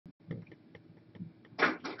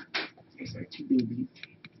There's our two babies.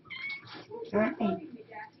 Hi.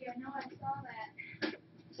 I know I saw that.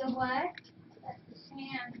 So what? That's the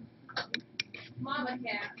sand. Mama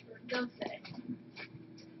cat, or ghost egg.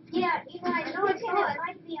 Yeah, you know, I noticed it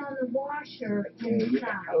might be on the washer inside.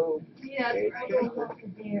 Oh, Yeah, there I'll go look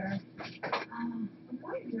at there. I'm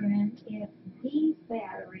wondering if these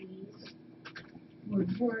batteries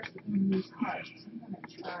would work in these parts. I'm gonna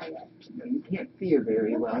try it. you can't see her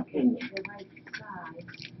very well, can you? The right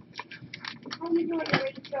size. How you doing,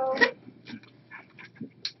 Rachel?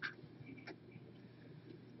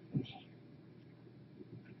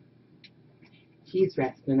 She's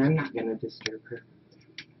resting. I'm not going to disturb her.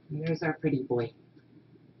 And there's our pretty boy.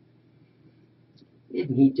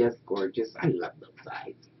 Isn't he just gorgeous? I love those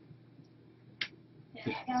eyes.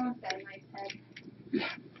 Yeah, Alan's got a nice head.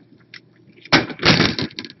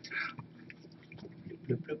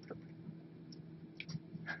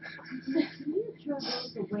 Can you throw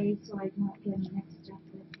those away so I don't get mixed up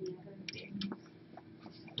with the other things?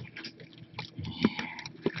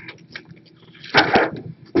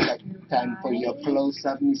 Time for your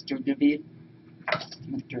close-up, Mr. David.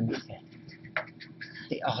 Mr. David.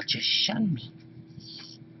 They all just shun me.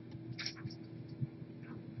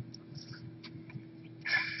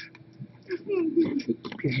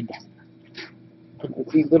 Keep your head down.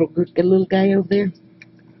 See the little guy over there?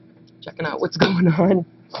 Checking out what's going on.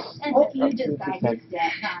 And you just got used to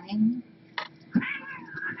that, honey.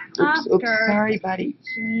 Oops, sorry, buddy.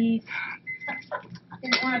 Jeez.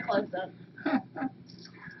 Didn't want to close up.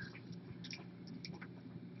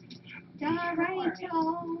 All right,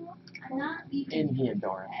 y'all. I'm not leaving. In here,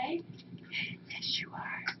 Dora. Okay? Yes, you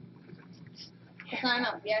are. Sign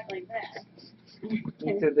up, you act like that.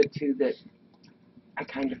 These are the two that I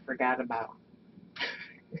kind of forgot about.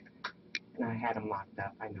 And I had them locked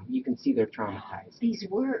up. I know. You can see they're traumatized. These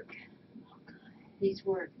work. These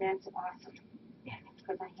work. That's awesome. Yeah.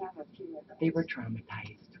 Because I have a few of those. They were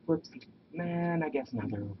traumatized. Whoopsie. Man, I guess now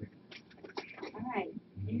they're over. All right.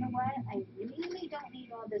 You know what? I really don't need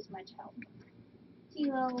all this much help.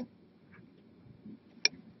 Kilo.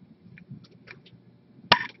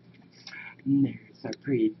 And there's our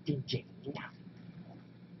pretty Jane.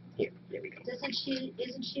 Here, there we go. Isn't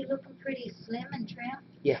she looking pretty slim and trim?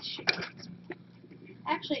 Yes, she is.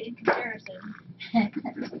 Actually, in comparison.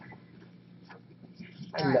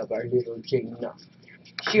 I love our little Jane. No.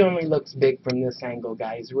 She only looks big from this angle,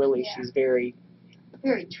 guys. Really, Yeah. she's very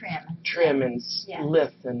trim. and Yeah.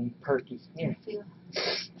 lithe and perky. Yeah,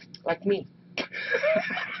 like me.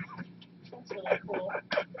 That's really cool.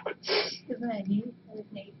 Isn't that neat?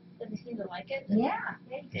 Doesn't seem to like it. Yeah.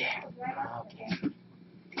 Yeah. Right up there. Okay.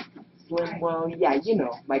 Slim, well, yeah, you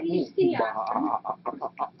know, like me. See, Oh,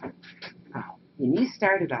 and you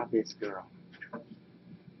started all this, girl.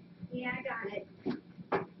 Yeah, I got it.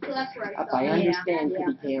 So that's where I If I thought. understand, yeah.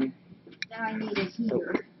 Kitty Cam. Now I need a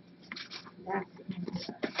heater. That's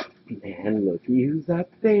And look, who's up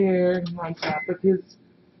there on top of her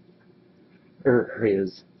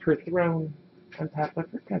throne, on top of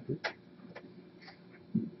her cupboard.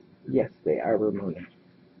 Yes, they are, Ramona.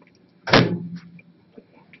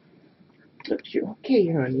 Look, you're okay,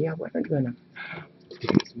 honey. I wasn't gonna.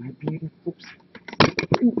 There's my beautiful.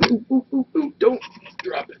 Ooh, ooh, ooh, ooh, ooh. Don't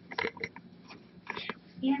drop it.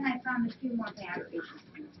 And I found a few more batteries.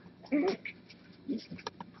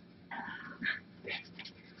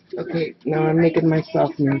 Okay, now I'm making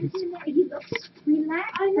myself nervous. He looks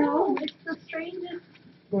relaxed. I know. It's the strangest.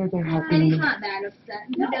 They're And happy. he's not that upset.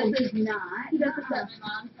 No, he's not. He does upset my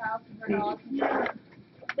mom's house and her dog.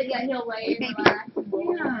 But yeah, he'll lay and relax.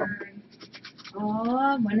 Yeah.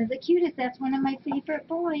 Oh, one of the cutest. That's one of my favorite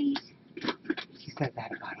boys. She said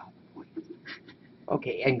that about all the boys.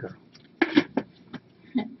 Okay, and girl.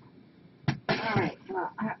 All right.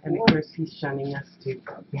 And of course, he's shunning us too.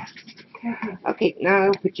 Yeah. Okay, now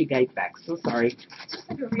I'll put you guys back. So sorry. Just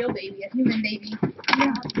like a real baby, a human baby.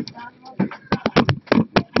 Yeah.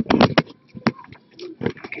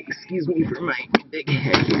 Okay, excuse me for my big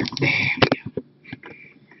head here. There we go.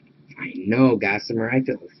 I know, Gossamer. I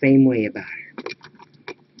feel the same way about her.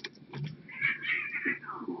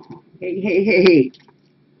 Hey, hey, hey.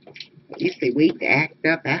 At least they wait to act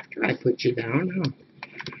up after I put you down,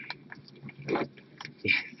 huh?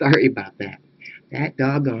 Yeah, sorry about that. That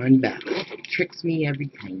doggone bell tricks me every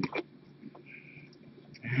time.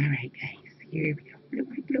 Alright, guys. Here we go.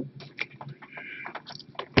 Bloop, bloop,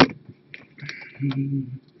 bloop.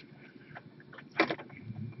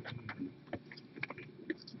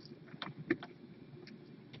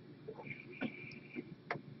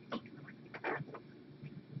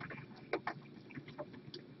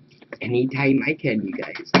 Anytime I can, you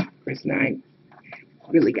guys. Chris 9.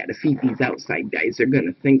 Really got to feed these outside guys. They're going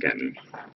to think I'm